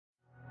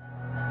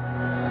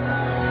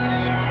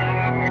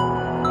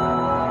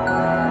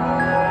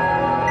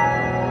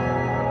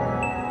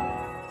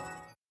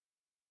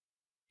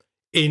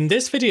In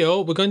this video,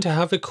 we're going to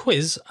have a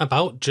quiz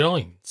about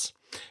joins.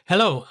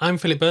 Hello, I'm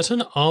Philip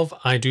Burton of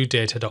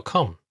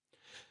idodata.com.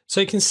 So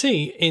you can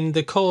see in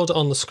the code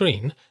on the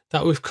screen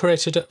that we've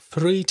created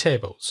 3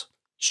 tables: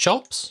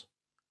 shops,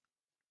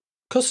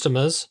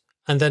 customers,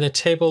 and then a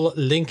table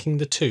linking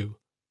the two,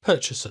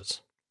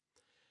 purchases.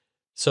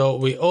 So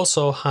we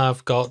also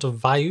have got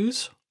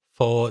values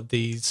for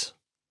these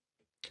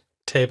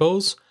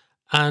tables,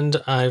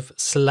 and I've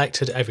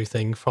selected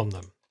everything from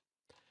them.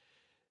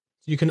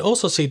 You can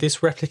also see this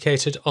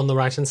replicated on the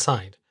right hand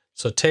side.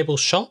 So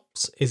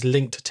tblShops is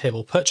linked to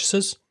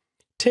tblPurchases.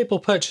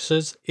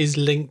 tblPurchases is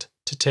linked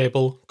to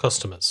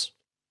tblCustomers.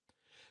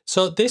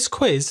 So this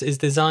quiz is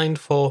designed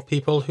for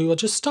people who are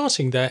just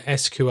starting their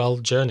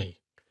SQL journey.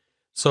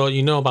 So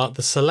you know about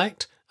the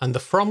select and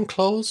the from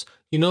clause,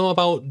 you know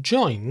about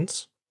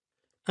joins,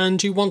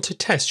 and you want to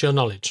test your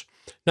knowledge.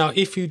 Now,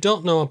 if you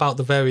don't know about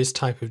the various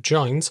types of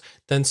joins,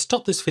 then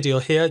stop this video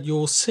here. You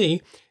will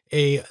see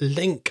a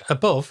link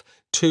above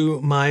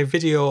to my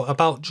video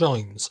about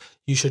joins.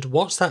 You should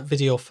watch that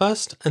video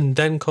first and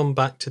then come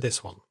back to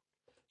this one.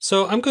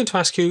 So I'm going to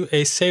ask you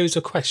a series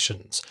of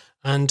questions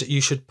and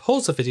you should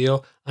pause the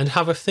video and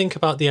have a think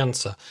about the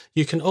answer.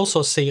 You can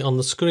also see on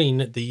the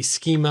screen the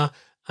schema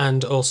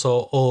and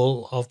also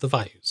all of the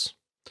values.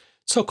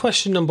 So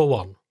question number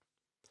 1.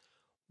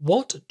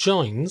 What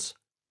joins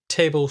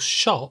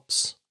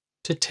tblShops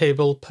to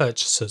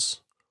tblPurchases?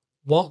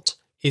 What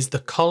is the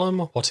column?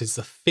 What is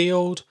the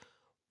field?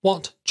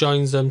 What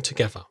joins them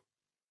together?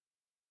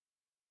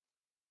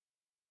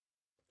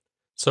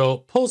 So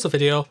pause the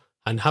video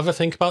and have a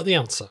think about the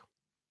answer.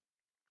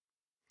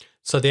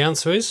 So the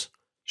answer is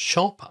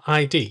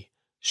ShopID.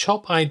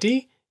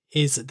 ShopID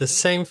is the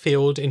same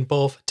field in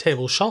both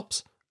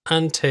tblShops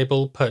and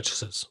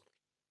tblPurchases.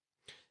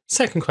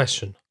 Second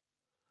question.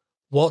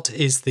 What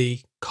is the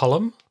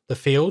column, the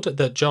field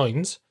that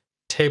joins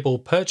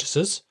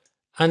tblPurchases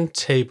and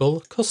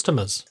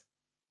tblCustomers?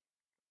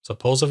 So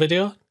pause the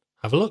video,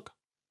 have a look.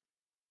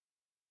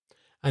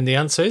 And the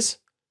answer is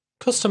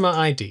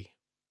CustomerID.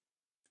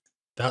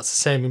 That's the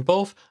same in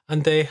both,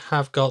 and they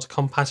have got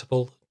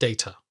compatible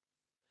data.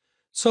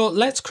 So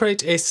let's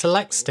create a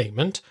select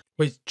statement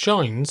which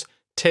joins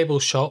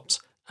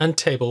tblShops and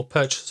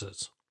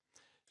tblPurchases.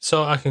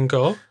 So I can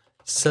go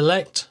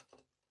select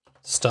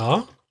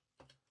star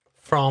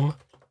from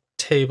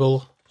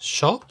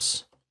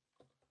tblShops,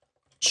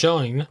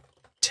 join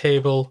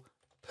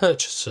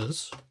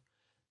tblPurchases.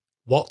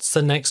 What's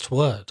the next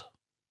word?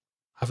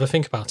 Have a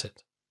think about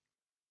it.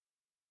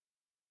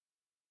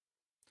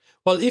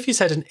 Well, if you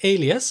said an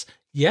alias,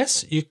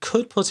 yes, you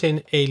could put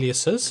in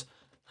aliases,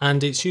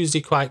 and it's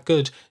usually quite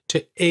good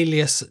to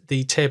alias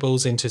the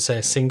tables into, say,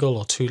 a single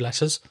or 2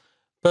 letters,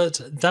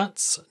 but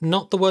that's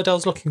not the word I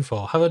was looking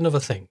for. Have another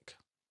think.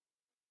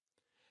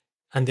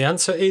 And the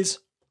answer is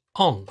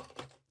on.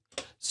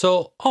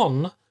 So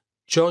on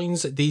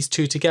joins these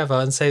two together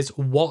and says,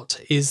 what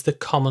is the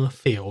common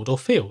field or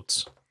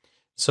fields?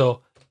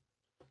 So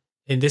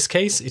in this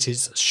case, it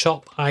is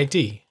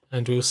ShopID.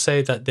 And we'll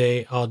say that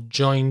they are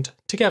joined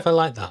together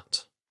like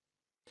that.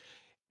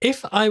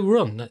 If I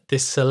run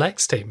this select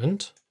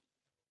statement,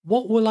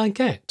 what will I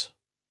get?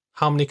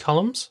 How many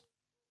columns?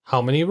 How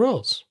many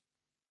rows?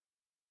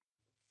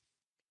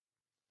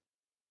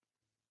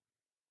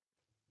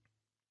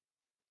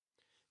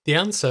 The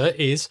answer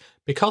is,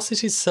 because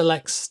it is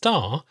select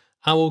star,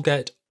 I will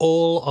get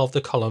all of the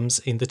columns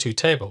in the 2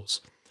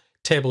 tables.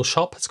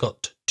 tblShop has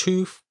got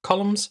 2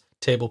 columns,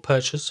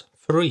 tblPurchase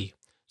 3.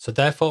 So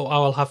therefore, I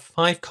will have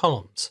 5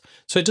 columns.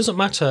 So it doesn't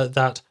matter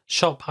that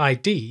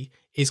ShopID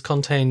is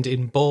contained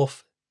in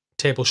both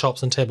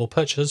tblShops and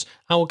tblPurchases.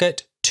 I will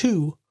get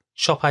 2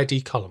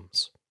 ShopID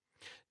columns.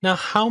 Now,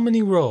 how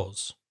many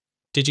rows?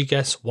 Did you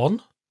guess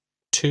 1,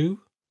 2,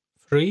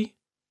 3,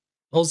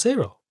 or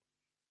 0?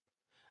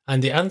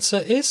 And the answer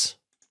is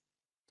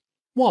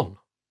 1.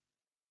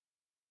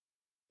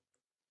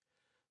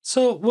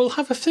 So we'll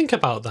have a think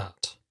about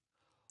that.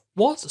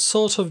 What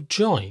sort of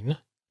join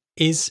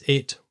is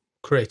it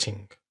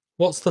creating?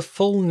 What's the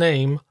full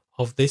name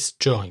of this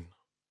join?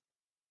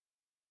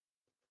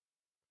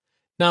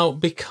 Now,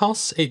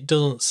 because it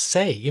doesn't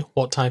say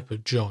what type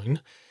of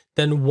join,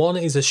 then one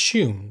is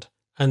assumed,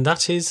 and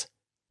that is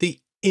the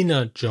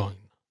inner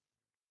join.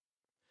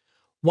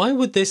 Why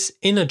would this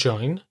inner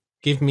join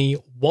give me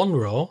 1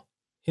 row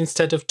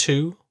instead of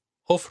 2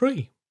 or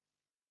 3?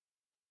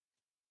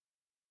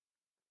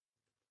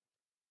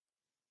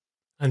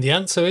 And the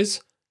answer is,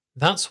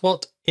 that's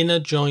what inner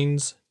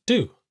joins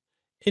do.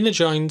 Inner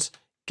joins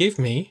give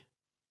me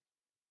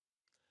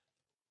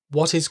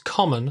what is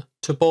common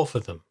to both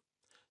of them.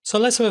 So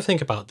let's have a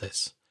think about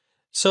this.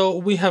 So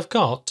we have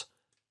got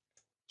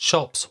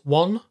shops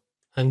 1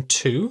 and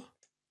 2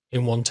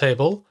 in one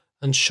table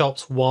and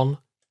shops 1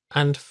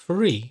 and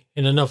 3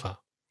 in another.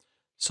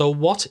 So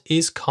what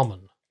is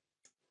common?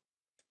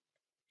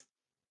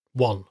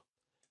 1.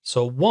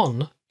 So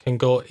 1 can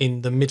go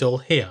in the middle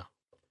here.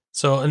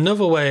 So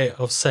another way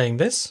of saying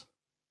this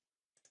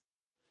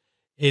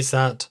is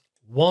that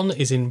 1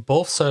 is in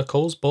both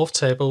circles, both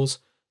tables,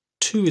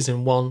 2 is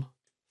in one,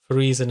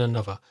 3 is in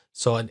another.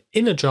 So an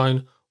inner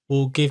join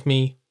will give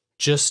me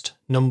just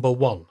number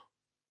 1.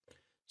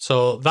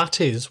 So that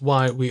is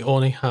why we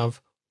only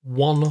have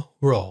 1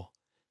 row.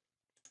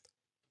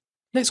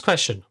 Next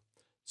question.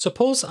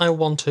 Suppose I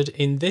wanted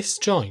in this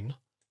join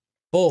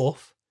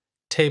both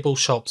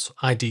tblShops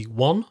ID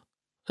 1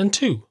 and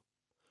 2.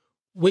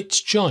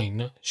 Which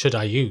join should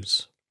I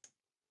use?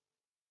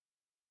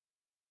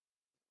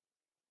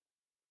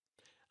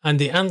 And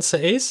the answer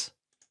is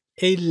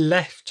a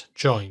left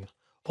join,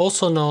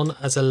 also known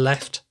as a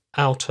left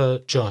outer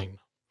join.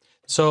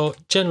 So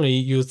generally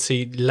you would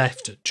see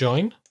left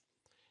join.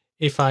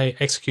 If I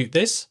execute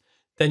this,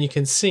 then you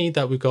can see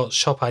that we've got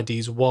shop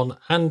IDs 1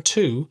 and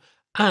 2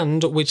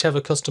 and whichever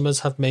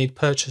customers have made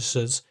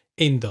purchases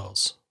in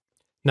those.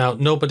 Now,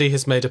 nobody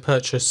has made a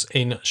purchase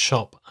in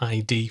shop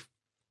ID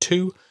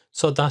 2,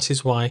 so that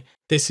is why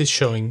this is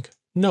showing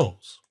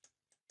no's,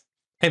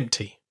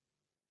 empty.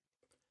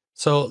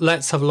 So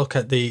let's have a look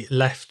at the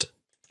left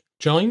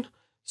join.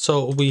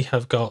 So we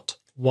have got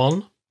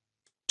 1,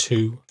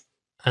 2,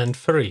 and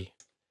 3.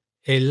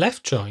 A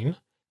left join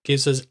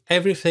gives us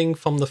everything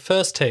from the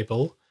first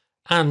table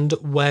and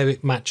where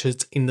it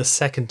matches in the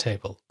second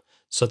table.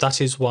 So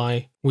that is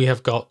why we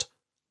have got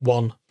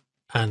 1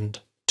 and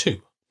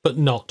 2, but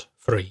not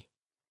 3.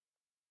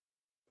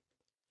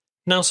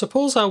 Now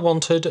suppose I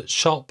wanted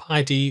shop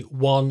ID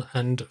 1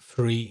 and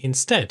 3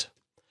 instead.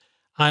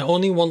 I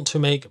only want to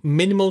make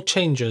minimal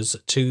changes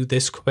to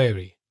this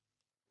query.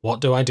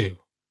 What do I do?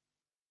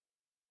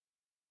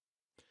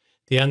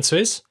 The answer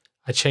is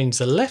I change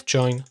the left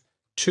join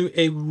to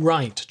a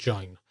right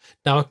join.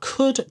 Now I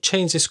could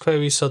change this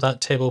query so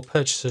that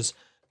tblPurchases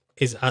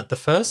is at the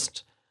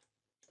first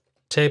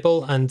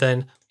table and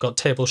then got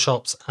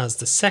tblShops as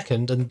the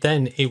second, and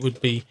then it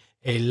would be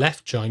a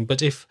left join.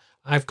 But if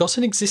I've got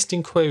an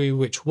existing query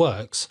which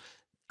works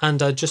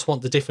and I just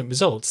want the different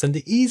results, then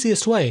the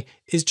easiest way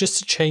is just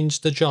to change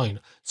the join.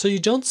 So you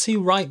don't see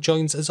right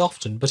joins as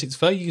often, but it's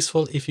very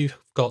useful if you've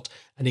got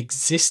an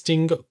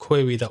existing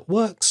query that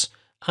works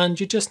and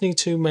you just need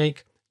to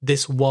make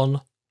this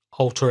one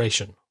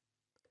alteration.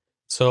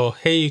 So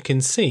here you can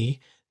see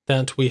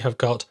that we have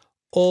got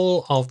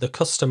all of the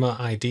customer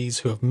IDs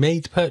who have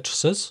made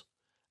purchases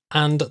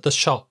and the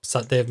shops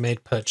that they've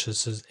made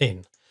purchases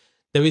in.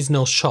 There is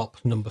no shop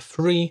number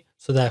 3,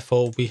 so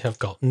therefore we have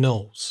got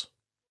no's.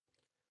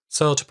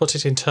 So to put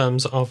it in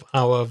terms of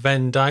our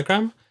Venn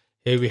diagram,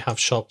 here we have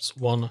shops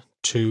 1,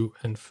 2,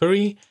 and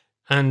 3,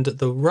 and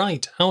the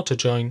right outer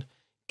join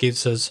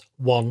gives us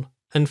 1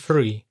 and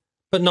 3,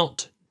 but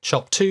not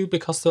shop 2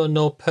 because there are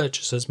no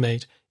purchases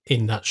made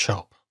in that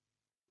shop.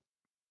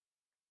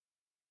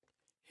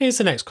 Here's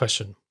the next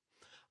question.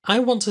 I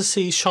want to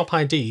see shop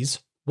IDs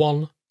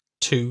 1,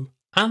 2,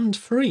 and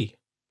 3.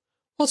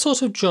 What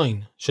sort of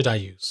join should I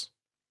use?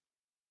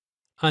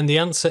 And the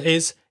answer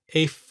is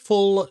a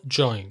full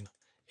join.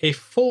 A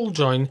full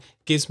join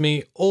gives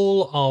me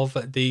all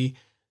of the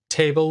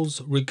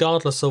tables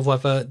regardless of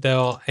whether there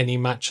are any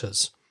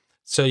matches.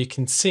 So you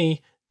can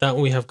see that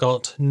we have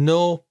got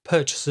no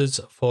purchases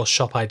for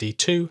shop ID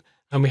 2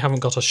 and we haven't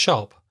got a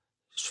shop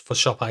for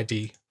shop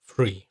ID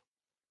 3.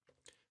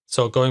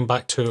 So going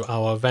back to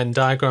our Venn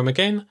diagram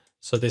again,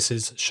 so this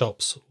is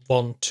shops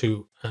 1,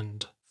 2,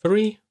 and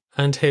 3.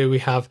 And here we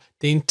have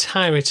the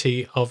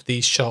entirety of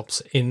these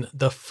shops in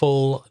the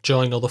full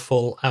join or the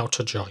full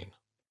outer join.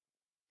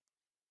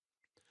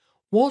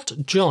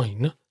 What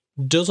join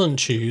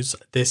doesn't use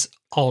this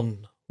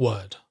on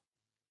word?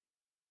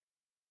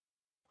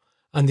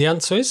 And the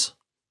answer is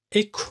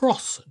a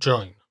cross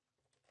join.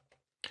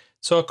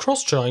 So a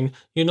cross join,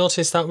 you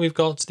notice that we've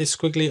got this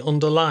squiggly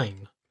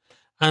underline.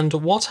 And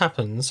what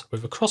happens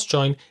with a cross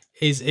join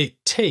is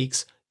it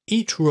takes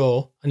each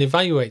row and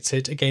evaluates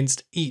it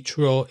against each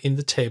row in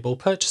the table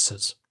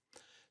purchases.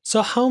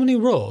 So how many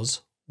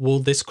rows will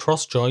this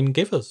cross join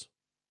give us?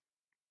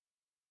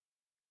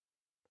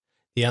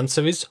 The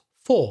answer is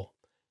 4.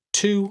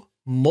 2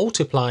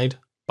 multiplied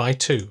by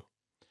 2.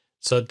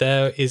 So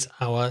there is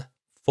our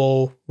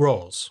 4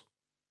 rows.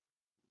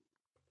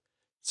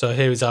 So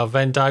here is our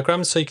Venn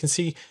diagram. So you can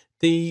see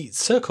the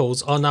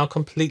circles are now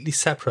completely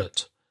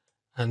separate.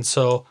 And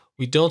so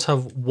we don't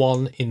have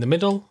 1 in the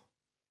middle.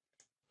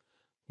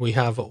 We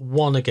have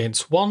 1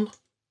 against 1,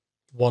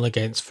 1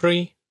 against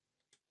 3,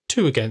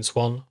 2 against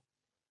 1,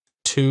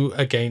 2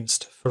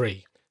 against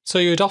 3. So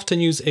you would often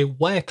use a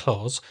where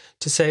clause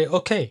to say,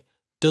 okay,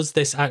 does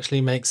this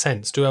actually make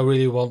sense? Do I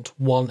really want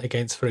 1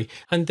 against 3?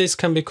 And this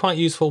can be quite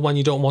useful when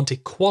you don't want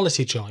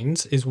equality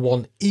joins, is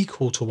 1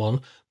 equal to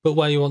 1, but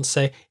where you want to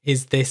say,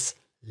 is this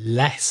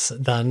less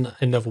than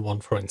another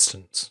one, for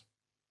instance.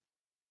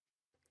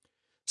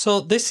 So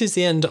this is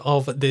the end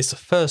of this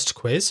first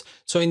quiz.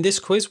 So in this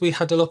quiz, we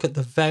had a look at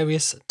the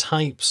various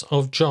types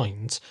of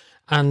joins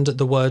and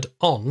the word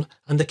on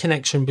and the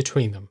connection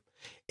between them.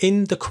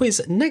 In the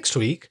quiz next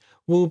week,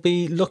 we'll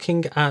be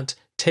looking at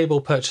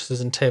tblPurchases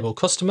and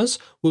tblCustomers.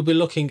 We'll be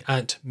looking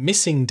at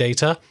missing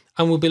data,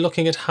 and we'll be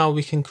looking at how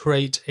we can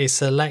create a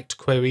select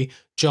query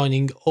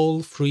joining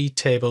all 3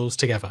 tables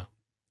together.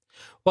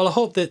 Well, I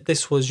hope that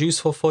this was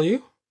useful for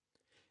you.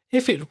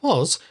 If it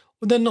was,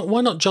 then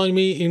why not join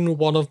me in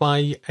one of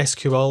my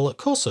SQL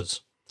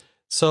courses?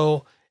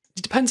 So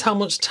it depends how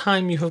much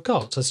time you have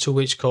got as to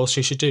which course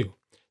you should do.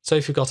 So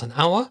if you've got an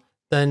hour,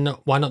 then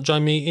why not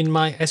join me in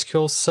my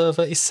SQL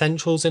Server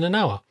Essentials in an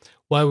hour,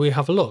 where we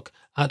have a look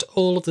at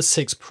all of the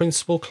 6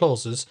 principal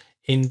clauses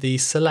in the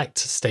select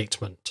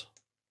statement,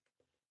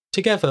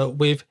 together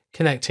with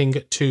connecting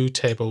 2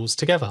 tables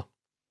together.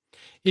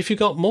 If you've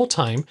got more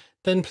time,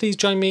 then please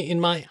join me in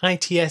my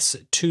ITS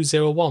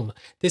 201.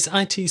 This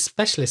IT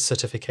Specialist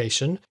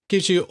certification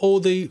gives you all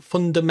the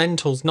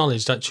fundamentals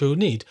knowledge that you'll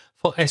need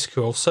for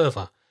SQL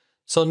Server.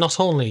 So not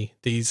only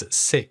these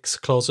 6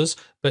 clauses,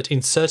 but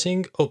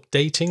inserting,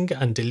 updating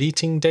and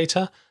deleting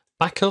data,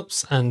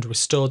 backups and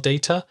restore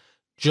data,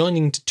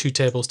 joining 2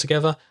 tables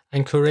together,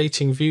 and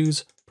creating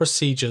views,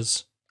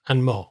 procedures,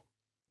 and more.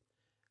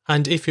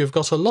 And if you've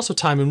got a lot of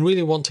time and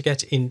really want to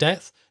get in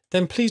depth,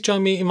 then please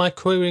join me in my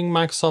Querying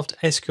Microsoft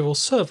SQL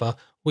Server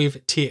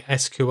with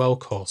tSql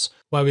course,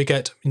 where we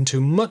get into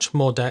much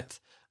more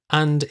depth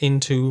and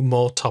into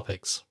more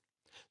topics.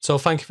 So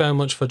thank you very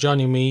much for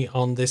joining me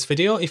on this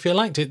video. If you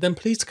liked it, then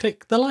please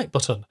click the like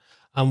button,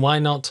 and why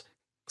not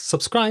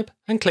subscribe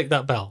and click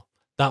that bell.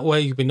 That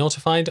way you'll be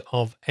notified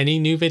of any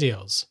new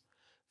videos.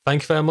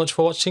 Thank you very much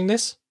for watching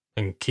this,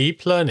 and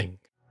keep learning.